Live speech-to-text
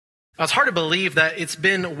It's hard to believe that it's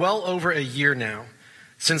been well over a year now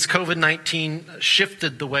since COVID-19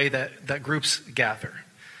 shifted the way that groups gather.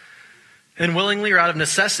 And willingly or out of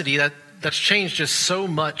necessity, that's changed just so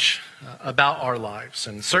much about our lives.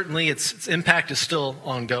 And certainly its impact is still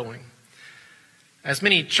ongoing. As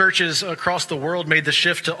many churches across the world made the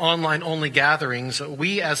shift to online-only gatherings,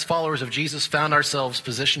 we as followers of Jesus found ourselves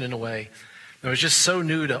positioned in a way that was just so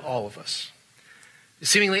new to all of us.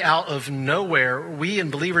 Seemingly out of nowhere, we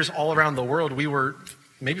and believers all around the world, we were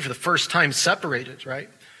maybe for the first time separated, right?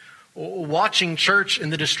 Watching church in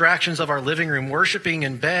the distractions of our living room, worshiping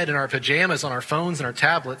in bed in our pajamas on our phones and our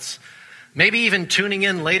tablets, maybe even tuning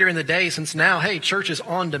in later in the day since now, hey, church is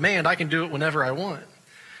on demand. I can do it whenever I want.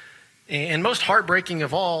 And most heartbreaking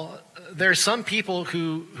of all, there are some people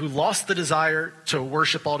who lost the desire to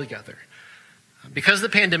worship altogether. Because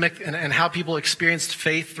of the pandemic and how people experienced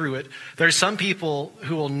faith through it, there are some people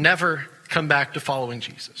who will never come back to following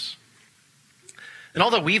Jesus. And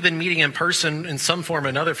although we've been meeting in person in some form or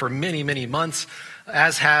another for many, many months,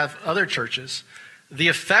 as have other churches, the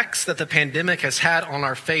effects that the pandemic has had on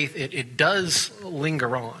our faith, it does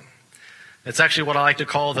linger on. It's actually what I like to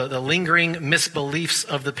call the lingering misbeliefs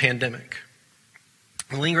of the pandemic.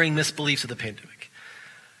 The lingering misbeliefs of the pandemic.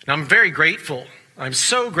 And I'm very grateful. I'm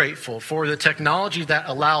so grateful for the technology that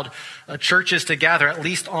allowed churches to gather, at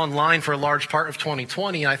least online, for a large part of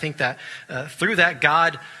 2020. And I think that through that,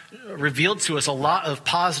 God revealed to us a lot of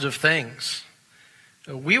positive things.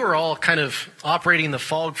 We were all kind of operating in the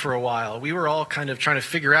fog for a while. We were all kind of trying to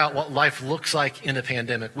figure out what life looks like in a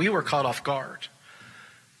pandemic. We were caught off guard.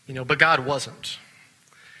 But God wasn't.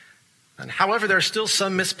 And however, there are still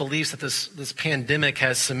some misbeliefs that this pandemic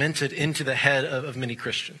has cemented into the head of many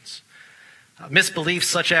Christians. Misbeliefs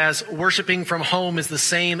such as worshiping from home is the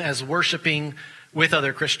same as worshiping with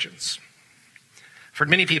other Christians. I've heard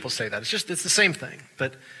many people say that. It's the same thing,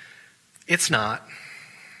 but it's not.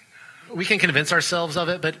 We can convince ourselves of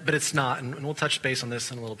it, but it's not. And we'll touch base on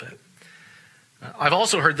this in a little bit. I've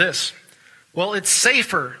also heard this. Well, it's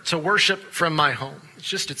safer to worship from my home.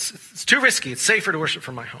 It's too risky. It's safer to worship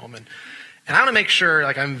from my home. And I want to make sure,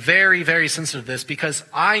 I'm very, very sensitive to this because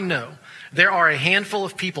I know there are a handful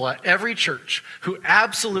of people at every church who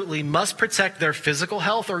absolutely must protect their physical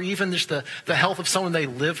health or even just the health of someone they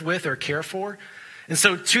live with or care for. And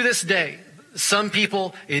so to this day, some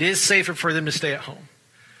people, it is safer for them to stay at home.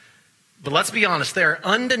 But let's be honest, there are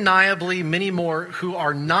undeniably many more who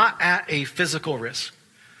are not at a physical risk,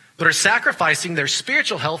 but are sacrificing their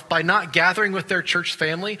spiritual health by not gathering with their church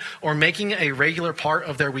family or making it a regular part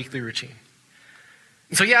of their weekly routine.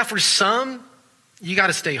 And so for some, you got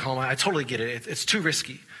to stay home. I totally get it. It's too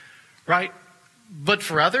risky, right? But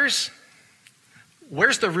for others,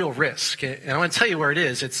 where's the real risk? And I want to tell you where it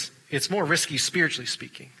is. It's more risky spiritually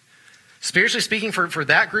speaking. Spiritually speaking, for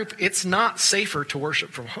that group, it's not safer to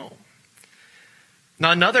worship from home.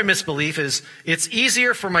 Now, another misbelief is it's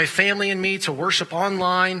easier for my family and me to worship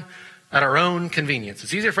online at our own convenience.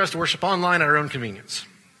 It's easier for us to worship online at our own convenience.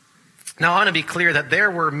 Now, I want to be clear that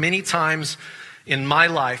there were many times in my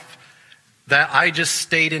life that I just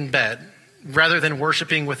stayed in bed rather than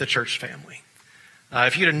worshiping with a church family.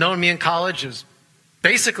 If you'd have known me in college, it was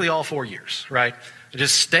basically all 4 years, right? I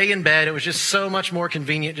just stay in bed. It was just so much more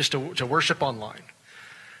convenient just to worship online.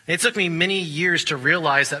 It took me many years to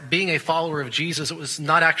realize that being a follower of Jesus, it was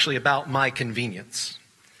not actually about my convenience.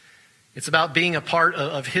 It's about being a part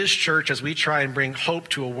of his church as we try and bring hope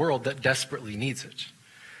to a world that desperately needs it.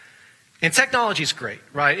 And technology is great,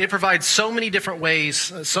 right? It provides so many different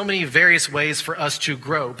ways, so many various ways for us to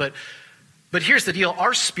grow. But here's the deal.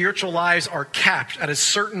 Our spiritual lives are capped at a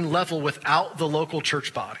certain level without the local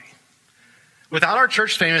church body. Without our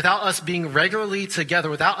church family, without us being regularly together,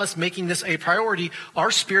 without us making this a priority,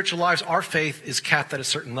 our spiritual lives, our faith is capped at a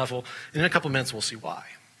certain level. And in a couple minutes, we'll see why.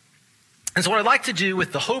 And so what I'd like to do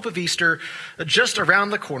with the hope of Easter just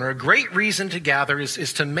around the corner, a great reason to gather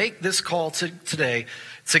is to make this call today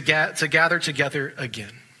to gather together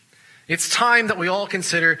again. It's time that we all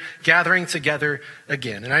consider gathering together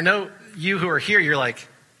again. And I know you who are here, you're like,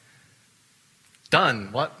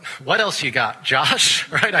 done. What else you got, Josh?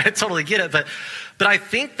 Right? I totally get it. But I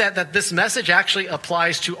think that this message actually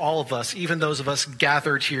applies to all of us, even those of us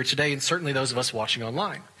gathered here today, and certainly those of us watching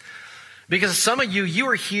online. Because some of you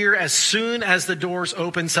were here as soon as the doors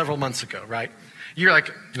opened several months ago, right? You're like,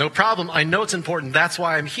 no problem. I know it's important. That's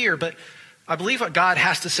why I'm here. But I believe what God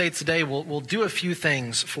has to say today will do a few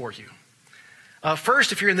things for you.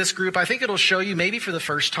 First, if you're in this group, I think it'll show you maybe for the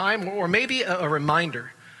first time or maybe a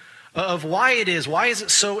reminder of why is it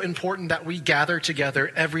so important that we gather together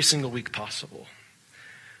every single week possible.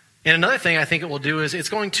 And another thing I think it will do is it's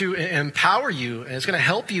going to empower you, and it's going to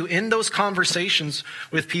help you in those conversations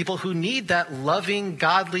with people who need that loving,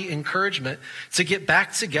 godly encouragement to get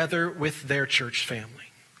back together with their church family.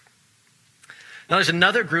 Now, there's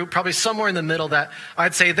another group, probably somewhere in the middle, that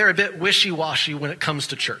I'd say they're a bit wishy-washy when it comes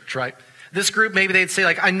to church, right? This group, maybe they'd say,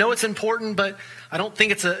 like, I know it's important, but I don't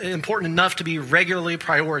think it's important enough to be regularly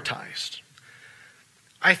prioritized.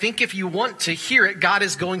 I think if you want to hear it, God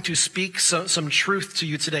is going to speak some truth to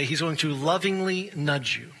you today. He's going to lovingly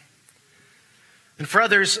nudge you. And for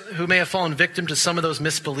others who may have fallen victim to some of those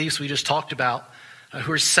misbeliefs we just talked about,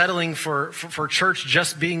 who are settling for church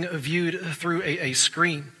just being viewed through a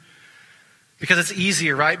screen, because it's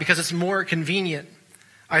easier, right? Because it's more convenient.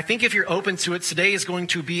 I think if you're open to it, today is going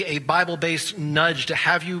to be a Bible-based nudge to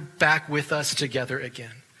have you back with us together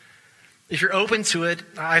again. If you're open to it,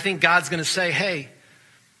 I think God's going to say, hey,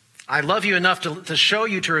 I love you enough to show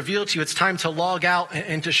you, to reveal to you, it's time to log out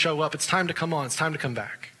and to show up. It's time to come on. It's time to come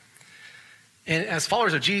back. And as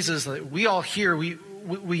followers of Jesus, we all here,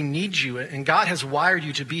 we need you. And God has wired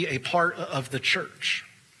you to be a part of the church.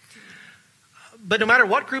 But no matter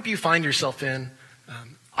what group you find yourself in,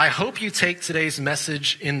 I hope you take today's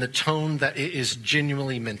message in the tone that it is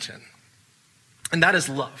genuinely meant in. And that is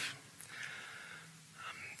love.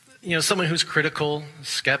 You know, someone who's critical,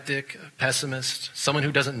 skeptic, pessimist, someone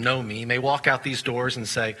who doesn't know me may walk out these doors and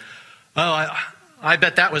say, oh, I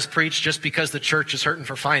bet that was preached just because the church is hurting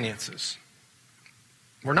for finances.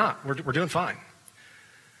 We're not. We're doing fine.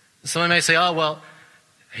 Someone may say, oh, well,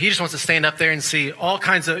 he just wants to stand up there and see all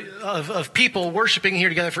kinds of people worshiping here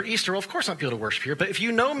together for Easter. Well, of course I'm people to worship here. But if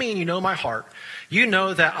you know me and you know my heart, you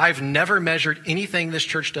know that I've never measured anything this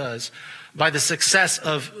church does by the success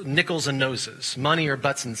of nickels and noses, money or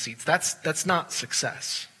butts and seats. That's not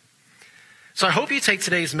success. So I hope you take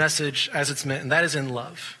today's message as it's meant, and that is in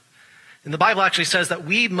love. And the Bible actually says that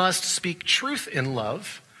we must speak truth in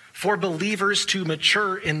love for believers to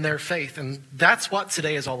mature in their faith. And that's what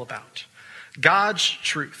today is all about. God's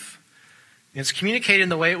truth. And it's communicated in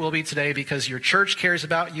the way it will be today because your church cares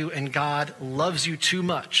about you and God loves you too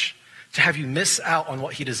much to have you miss out on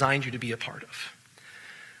what he designed you to be a part of.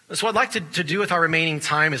 So what I'd like to do with our remaining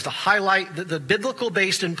time is to highlight the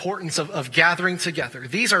biblical-based importance of gathering together.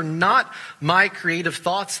 These are not my creative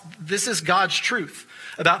thoughts. This is God's truth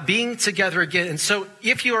about being together again. And so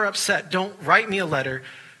if you are upset, don't write me a letter.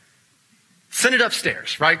 Send it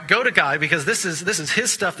upstairs, right? Go to God because this is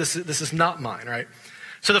his stuff. This is not mine, right?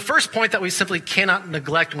 So the first point that we simply cannot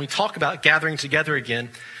neglect when we talk about gathering together again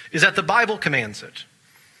is that the Bible commands it.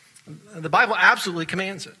 The Bible absolutely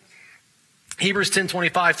commands it. Hebrews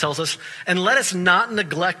 10:25 tells us, and let us not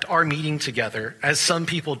neglect our meeting together as some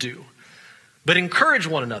people do, but encourage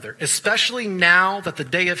one another, especially now that the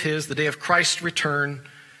day of Christ's return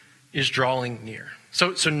is drawing near.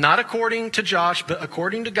 So not according to Josh, but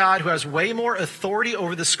according to God, who has way more authority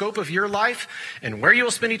over the scope of your life and where you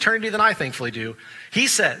will spend eternity than I thankfully do. He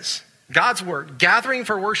says, God's word, gathering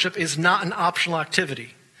for worship is not an optional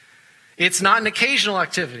activity. It's not an occasional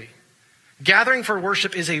activity. Gathering for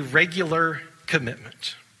worship is a regular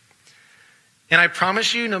commitment. And I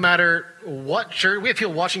promise you, no matter what church, we have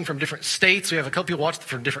people watching from different states. We have a couple people watching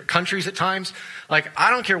from different countries at times. Like, I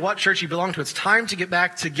don't care what church you belong to. It's time to get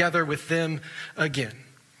back together with them again.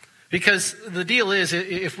 Because the deal is,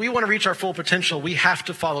 if we want to reach our full potential, we have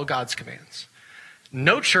to follow God's commands.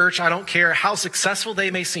 No church, I don't care how successful they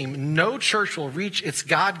may seem, no church will reach its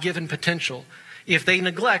God-given potential if they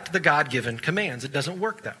neglect the God-given commands. It doesn't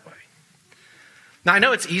work that way. Now, I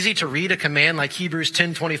know it's easy to read a command like Hebrews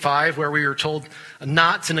 10:25, where we are told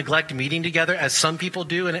not to neglect meeting together, as some people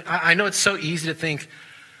do. And I know it's so easy to think,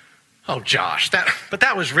 oh, Josh, but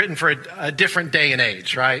that was written for a different day and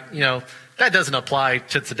age, right? You know, that doesn't apply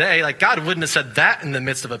to today. Like, God wouldn't have said that in the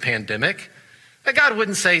midst of a pandemic. Like, God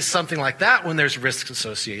wouldn't say something like that when there's risks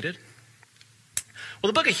associated.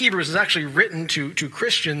 Well, the book of Hebrews is actually written to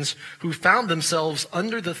Christians who found themselves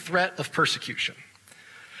under the threat of persecution.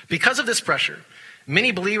 Because of this pressure,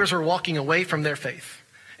 many believers are walking away from their faith.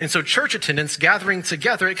 And so church attendance, gathering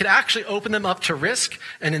together, it could actually open them up to risk,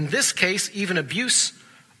 and in this case, even abuse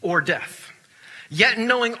or death. Yet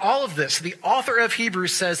knowing all of this, the author of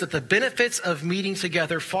Hebrews says that the benefits of meeting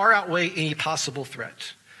together far outweigh any possible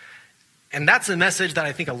threat. And that's a message that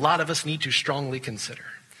I think a lot of us need to strongly consider.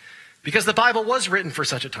 Because the Bible was written for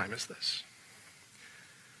such a time as this.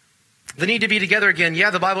 The need to be together again,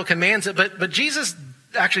 yeah, the Bible commands it, but Jesus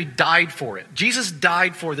actually died for it. Jesus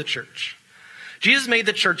died for the church. Jesus made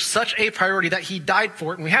the church such a priority that he died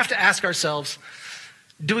for it. And we have to ask ourselves,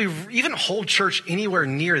 do we even hold church anywhere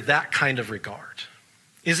near that kind of regard?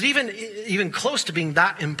 Is it even close to being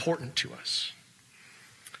that important to us?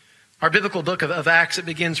 Our biblical book of Acts, it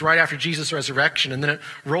begins right after Jesus' resurrection, and then it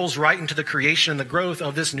rolls right into the creation and the growth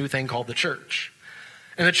of this new thing called the church.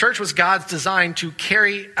 And the church was God's design to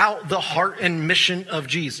carry out the heart and mission of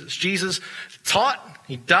Jesus. Jesus taught,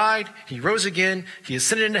 he died, he rose again, he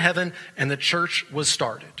ascended into heaven, and the church was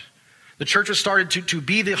started. The church was started to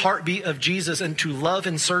be the heartbeat of Jesus and to love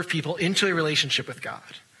and serve people into a relationship with God.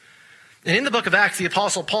 And in the book of Acts, the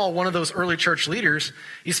Apostle Paul, one of those early church leaders,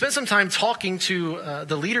 he spent some time talking to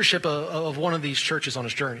the leadership of one of these churches on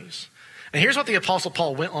his journeys. And here's what the Apostle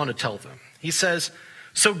Paul went on to tell them. He says,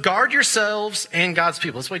 "So guard yourselves and God's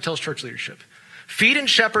people." That's what he tells church leadership. "Feed and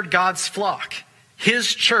shepherd God's flock,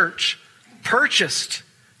 his church, purchased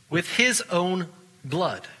with his own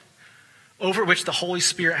blood, over which the Holy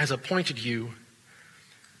Spirit has appointed you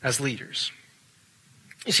as leaders."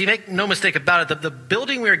 You see, make no mistake about it, the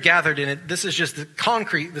building we are gathered in, this is just the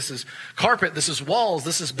concrete, this is carpet, this is walls,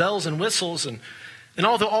 this is bells and whistles. And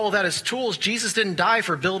although all of that is tools, Jesus didn't die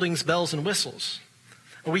for buildings, bells, and whistles.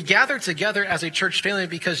 We gather together as a church family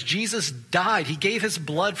because Jesus died. He gave his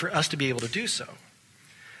blood for us to be able to do so.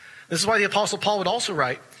 This is why the Apostle Paul would also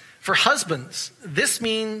write, "For husbands, this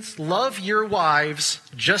means love your wives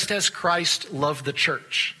just as Christ loved the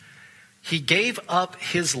church. He gave up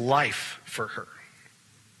his life for her."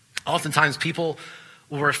 Oftentimes people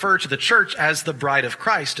will refer to the church as the bride of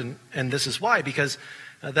Christ, and this is why, because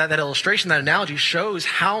that illustration, that analogy shows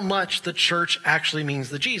how much the church actually means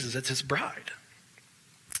to Jesus. It's his bride.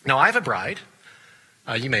 Now, I have a bride.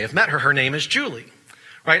 You may have met her. Her name is Julie,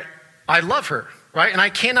 right? I love her, right? And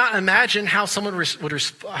I cannot imagine how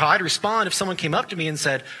how I'd respond if someone came up to me and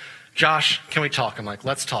said, "Josh, can we talk?" I'm like,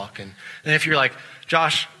 "Let's talk." And if you're like,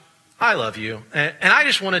 "Josh, I love you, and I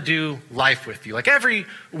just want to do life with you. Like every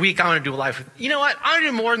week I want to do life with you. You know what? I want to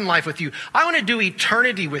do more than life with you. I want to do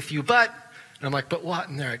eternity with you, but..." And I'm like, "But what?"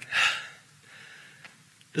 And they're like,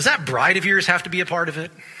 "Does that bride of yours have to be a part of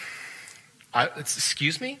it?"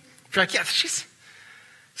 Excuse me? You're like, "Yeah, it's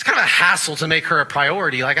kind of a hassle to make her a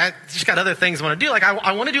priority. Like, I just got other things I want to do. Like,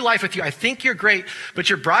 I want to do life with you. I think you're great, but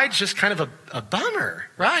your bride's just kind of a bummer,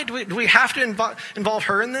 right? Do we have to involve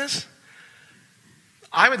her in this?"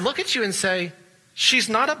 I would look at you and say, "She's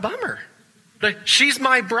not a bummer. She's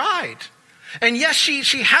my bride. And yes, she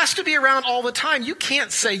has to be around all the time. You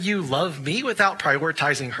can't say you love me without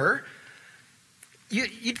prioritizing her."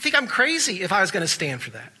 You'd think I'm crazy if I was going to stand for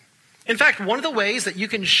that. In fact, one of the ways that you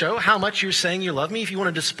can show how much you're saying you love me, if you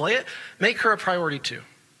want to display it, make her a priority too.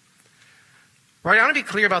 Right? I want to be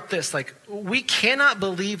clear about this. Like, we cannot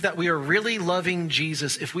believe that we are really loving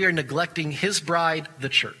Jesus if we are neglecting his bride, the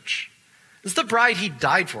church. This is the bride he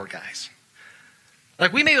died for, guys.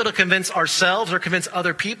 Like, we may be able to convince ourselves or convince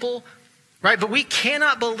other people, right? But we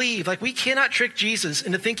cannot believe, we cannot trick Jesus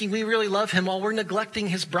into thinking we really love him while we're neglecting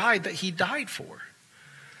his bride that he died for.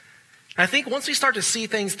 I think once we start to see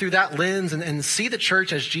things through that lens and see the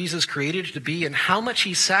church as Jesus created it to be and how much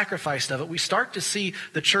he sacrificed of it, we start to see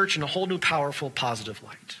the church in a whole new, powerful, positive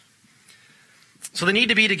light. So the need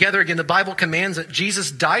to be together, again, the Bible commands it. Jesus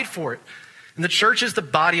died for it. And the church is the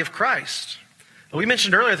body of Christ. We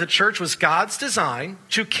mentioned earlier the church was God's design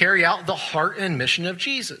to carry out the heart and mission of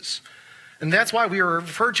Jesus. And that's why we are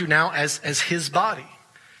referred to now as his body.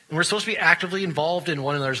 And we're supposed to be actively involved in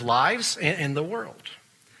one another's lives and the world.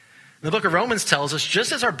 The book of Romans tells us,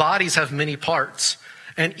 just as our bodies have many parts,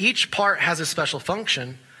 and each part has a special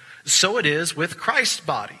function, so it is with Christ's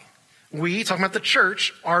body. We, talking about the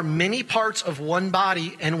church, are many parts of one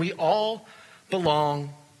body, and we all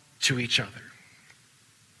belong to each other.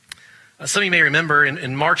 Some of you may remember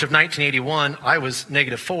in March of 1981, I was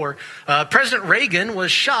 -4, President Reagan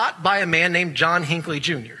was shot by a man named John Hinckley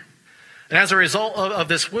Jr. And as a result of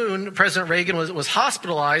this wound, President Reagan was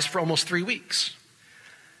hospitalized for almost 3 weeks.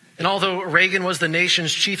 And although Reagan was the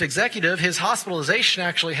nation's chief executive, his hospitalization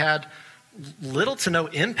actually had little to no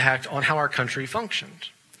impact on how our country functioned.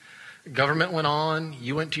 Government went on,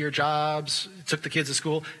 you went to your jobs, took the kids to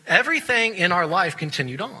school. Everything in our life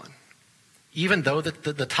continued on, even though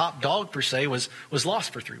the top dog, per se, was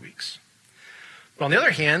lost for 3 weeks. But on the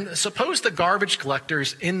other hand, suppose the garbage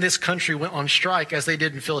collectors in this country went on strike as they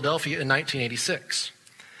did in Philadelphia in 1986.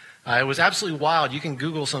 It was absolutely wild. You can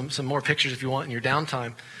Google some more pictures if you want in your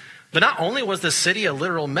downtime. But not only was the city a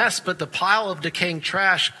literal mess, but the pile of decaying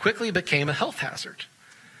trash quickly became a health hazard.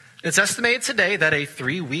 It's estimated today that a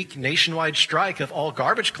 3-week nationwide strike of all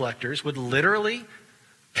garbage collectors would literally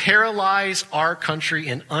paralyze our country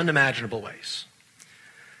in unimaginable ways.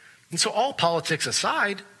 And so all politics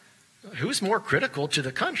aside, who's more critical to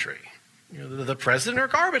the country? The president or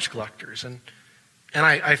garbage collectors? And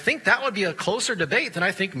I think that would be a closer debate than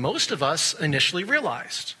I think most of us initially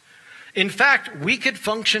realized. In fact, we could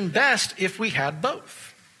function best if we had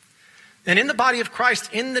both. And in the body of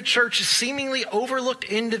Christ, in the church, seemingly overlooked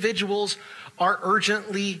individuals are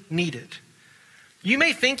urgently needed. You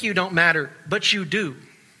may think you don't matter, but you do.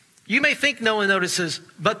 You may think no one notices,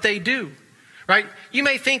 but they do, right? You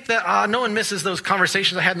may think that no one misses those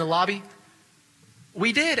conversations I had in the lobby.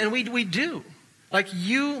 We did, and we do. Like,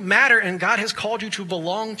 you matter, and God has called you to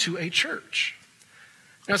belong to a church.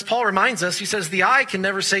 And as Paul reminds us, he says, the eye can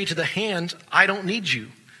never say to the hand, I don't need you.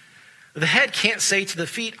 The head can't say to the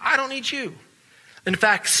feet, I don't need you. In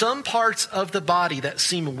fact, some parts of the body that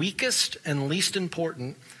seem weakest and least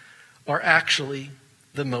important are actually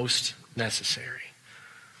the most necessary.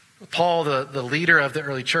 Paul, the leader of the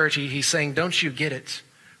early church, he's saying, don't you get it?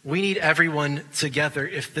 We need everyone together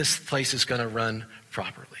if this place is going to run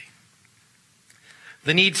properly.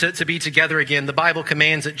 The need to be together again. The Bible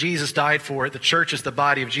commands that Jesus died for it. The church is the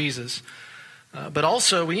body of Jesus. But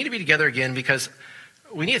also, we need to be together again because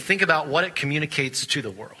we need to think about what it communicates to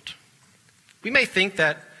the world. We may think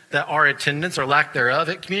that our attendance or lack thereof,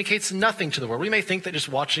 it communicates nothing to the world. We may think that just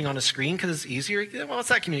watching on a screen because it's easier, well, what's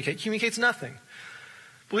that communicate? It communicates nothing.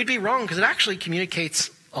 But we'd be wrong because it actually communicates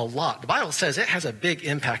a lot. The Bible says it has a big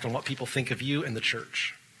impact on what people think of you and the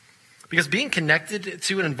church. Because being connected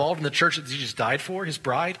to and involved in the church that Jesus died for, his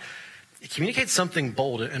bride, it communicates something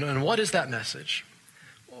bold. And what is that message?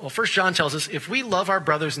 Well, 1 John tells us if we love our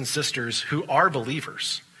brothers and sisters who are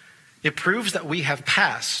believers, it proves that we have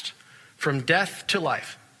passed from death to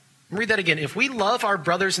life. Read that again. If we love our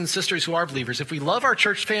brothers and sisters who are believers, if we love our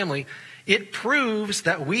church family, it proves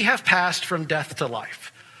that we have passed from death to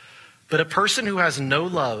life. But a person who has no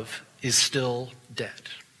love is still dead.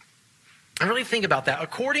 I really think about that.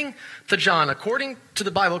 According to John, according to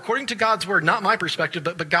the Bible, according to God's word, not my perspective,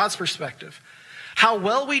 but God's perspective, how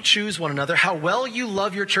well we choose one another, how well you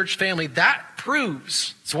love your church family, that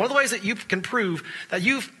proves, it's one of the ways that you can prove that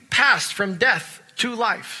you've passed from death to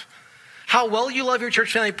life. How well you love your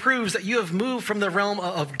church family proves that you have moved from the realm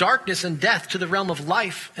of darkness and death to the realm of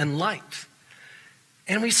life and light.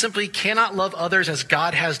 And we simply cannot love others as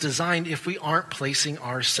God has designed if we aren't placing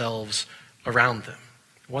ourselves around them.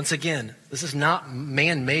 Once again, this is not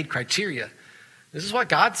man-made criteria. This is what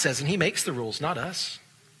God says, and he makes the rules, not us.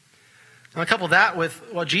 Now, couple that with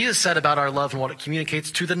what Jesus said about our love and what it communicates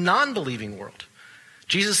to the non-believing world.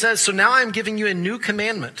 Jesus says, so now I'm giving you a new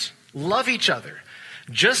commandment. Love each other.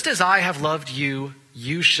 Just as I have loved you,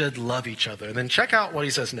 you should love each other. And then check out what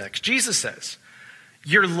he says next. Jesus says,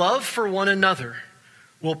 your love for one another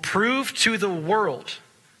will prove to the world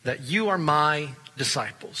that you are my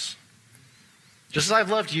disciples. Just as I've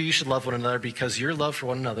loved you, you should love one another because your love for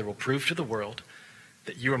one another will prove to the world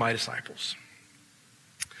that you are my disciples.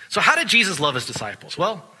 So how did Jesus love his disciples?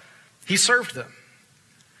 Well, he served them.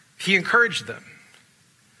 He encouraged them.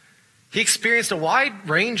 He experienced a wide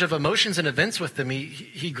range of emotions and events with them.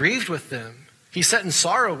 He grieved with them. He sat in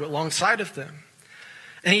sorrow alongside of them.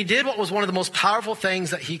 And he did what was one of the most powerful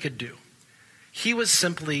things that he could do. He was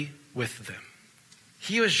simply with them.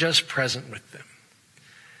 He was just present with them.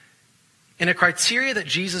 And a criteria that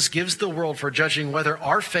Jesus gives the world for judging whether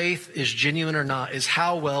our faith is genuine or not is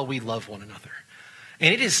how well we love one another.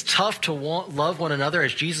 And it is tough to love one another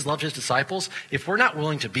as Jesus loved his disciples if we're not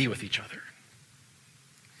willing to be with each other.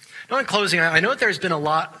 Now, in closing, I know that there's been a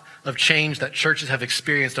lot of change that churches have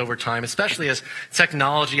experienced over time, especially as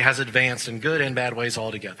technology has advanced in good and bad ways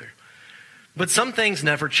altogether. But some things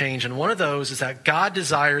never change, and one of those is that God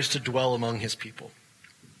desires to dwell among his people.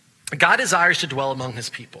 God desires to dwell among his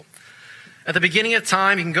people. At the beginning of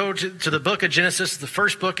time, you can go to the book of Genesis, the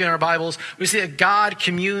first book in our Bibles. We see that God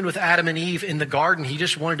communed with Adam and Eve in the garden. He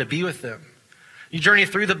just wanted to be with them. You journey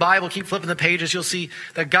through the Bible, keep flipping the pages, you'll see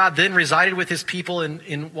that God then resided with his people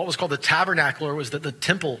in what was called the tabernacle, or was the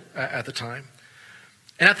temple at the time.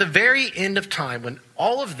 And at the very end of time, when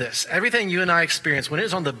all of this, everything you and I experience, when it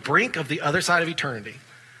is on the brink of the other side of eternity,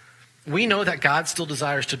 we know that God still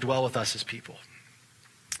desires to dwell with us as people.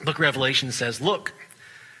 The book of Revelation says, look,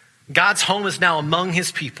 God's home is now among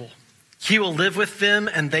his people. He will live with them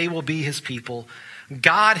and they will be his people.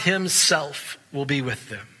 God himself will be with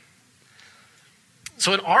them.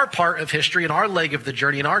 So in our part of history, in our leg of the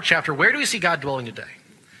journey, in our chapter, where do we see God dwelling today?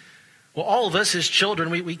 Well, all of us, his children,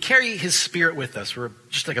 we carry his spirit with us. We're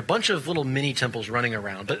just like a bunch of little mini temples running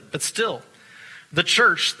around. But still, the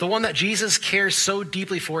church, the one that Jesus cares so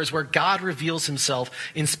deeply for, is where God reveals himself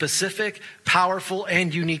in specific, powerful,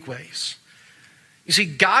 and unique ways. You see,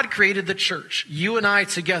 God created the church, you and I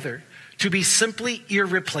together, to be simply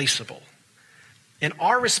irreplaceable. And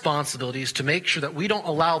our responsibility is to make sure that we don't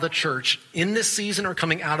allow the church in this season or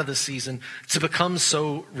coming out of this season to become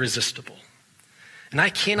so resistible. And I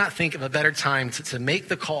cannot think of a better time to make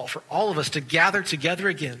the call for all of us to gather together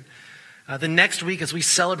again the next week as we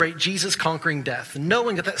celebrate Jesus conquering death,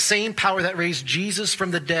 knowing that that same power that raised Jesus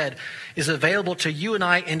from the dead is available to you and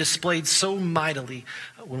I and displayed so mightily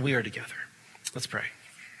when we are together. Let's pray.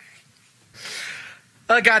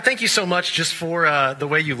 God, thank you so much just for the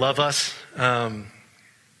way you love us. My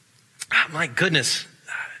goodness,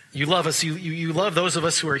 you love us. You love those of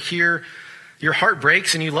us who are here. Your heart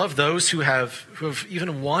breaks, and you love those who have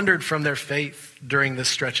even wandered from their faith during this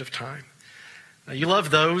stretch of time. You love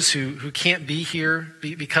those who can't be here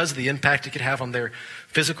because of the impact it could have on their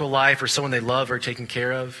physical life or someone they love or taken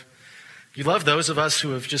care of. You love those of us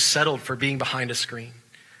who have just settled for being behind a screen.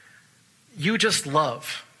 You just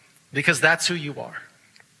love because that's who you are.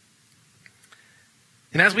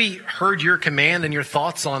 And as we heard your command and your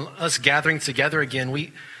thoughts on us gathering together again,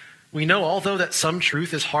 we know although that some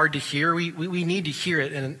truth is hard to hear, we need to hear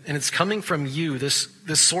it. And it's coming from you, this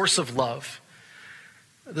source of love.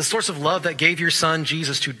 The source of love that gave your son,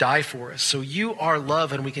 Jesus, to die for us. So you are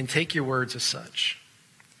love, and we can take your words as such.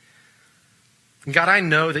 And God, I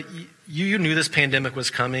know that you knew this pandemic was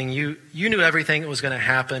coming. You knew everything that was going to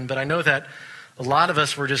happen, but I know that a lot of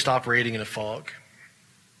us were just operating in a fog.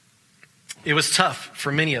 It was tough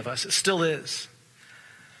for many of us. It still is.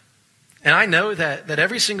 And I know that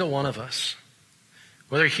every single one of us,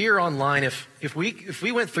 whether here or online, if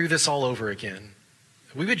we went through this all over again,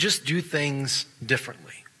 we would just do things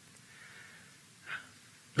differently.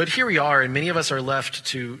 But here we are, and many of us are left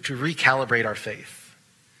to recalibrate our faith.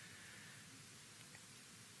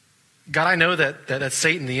 God, I know that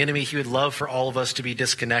Satan, the enemy, he would love for all of us to be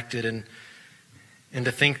disconnected and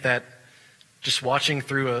to think that just watching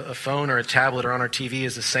through a phone or a tablet or on our TV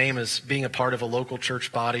is the same as being a part of a local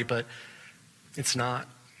church body, but it's not.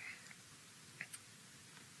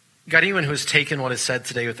 God, anyone who has taken what is said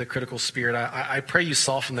today with a critical spirit, I pray you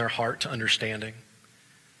soften their heart to understanding.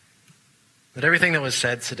 That everything that was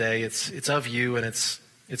said today, it's of you and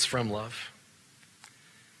it's from love.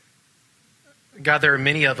 God, there are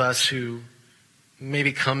many of us who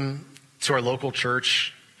maybe come to our local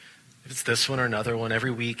church, if it's this one or another one,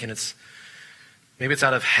 every week, and maybe it's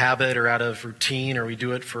out of habit or out of routine, or we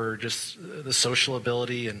do it for just the social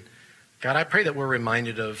ability. And God, I pray that we're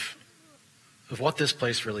reminded of what this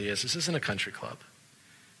place really is. This isn't a country club.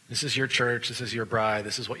 This is your church. This is your bride.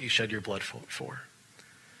 This is what you shed your blood for.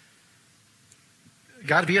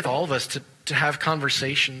 God, be with all of us to have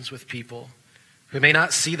conversations with people who may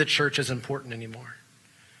not see the church as important anymore.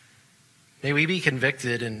 May we be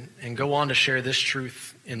convicted and go on to share this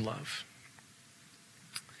truth in love.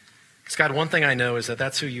 Because God, one thing I know is that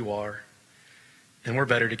that's who you are, and we're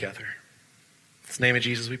better together. In the name of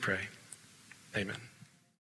Jesus we pray. Amen.